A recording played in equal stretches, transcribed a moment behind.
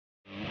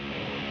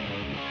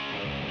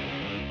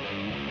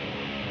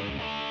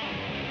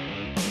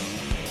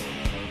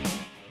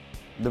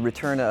The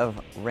return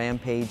of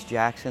Rampage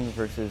Jackson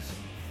versus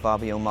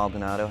Fabio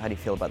Maldonado, how do you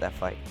feel about that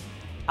fight?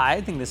 I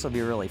think this will be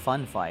a really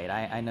fun fight.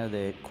 I know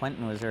that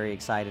Quentin was very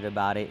excited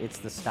about it. It's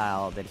the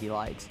style that he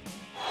likes.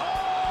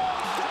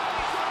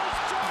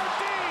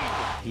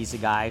 He's a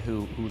guy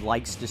who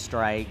likes to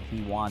strike.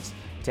 He wants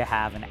to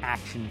have an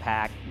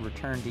action-packed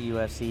return to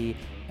UFC.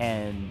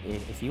 And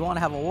if you want to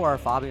have a war,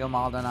 Fabio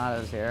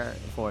Maldonado's there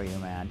for you,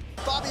 man.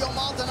 Fabio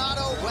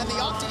Maldonado, when the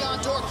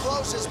octagon door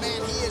closes,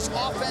 man, he is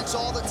offense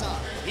all the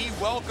time. He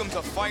welcomes a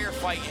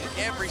firefight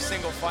in every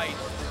single fight.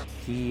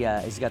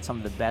 He's got some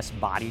of the best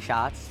body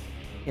shots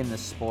in the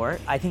sport.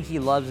 I think he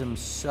loves him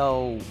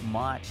so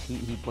much,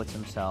 he puts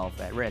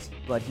himself at risk.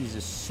 But he's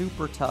a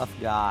super tough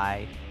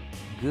guy,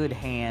 good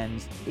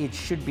hands. It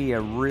should be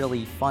a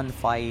really fun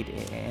fight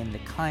and the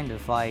kind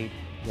of fight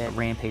that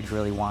Rampage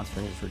really wants for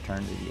his return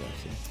to the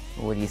UFC.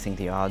 What do you think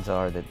the odds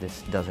are that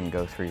this doesn't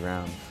go 3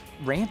 rounds?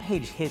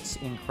 Rampage hits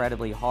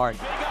incredibly hard.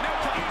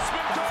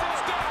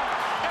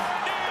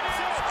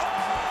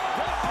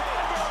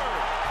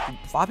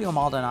 Fabio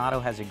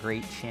Maldonado has a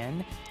great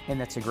chin, and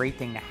that's a great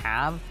thing to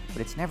have,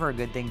 but it's never a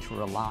good thing to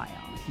rely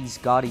on. He's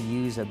got to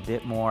use a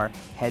bit more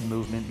head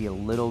movement, be a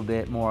little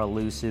bit more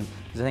elusive,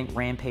 because I think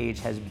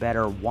Rampage has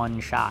better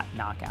one-shot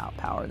knockout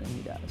power than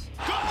he does.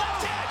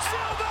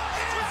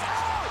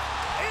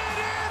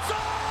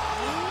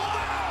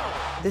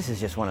 This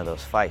is just one of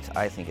those fights,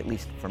 I think, at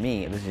least for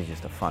me, this is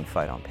just a fun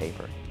fight on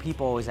paper.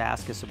 People always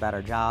ask us about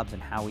our jobs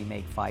and how we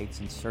make fights,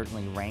 and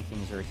certainly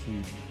rankings are a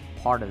huge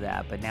part of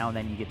that, but now and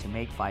then you get to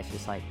make fights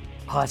just like,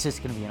 oh, it's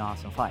just going to be an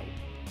awesome fight.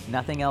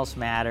 Nothing else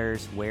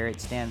matters. Where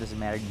it stands doesn't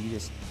matter. You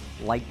just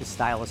like the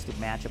stylistic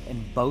matchup,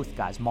 and both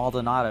guys,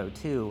 Maldonado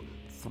too,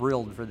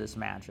 thrilled for this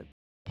matchup.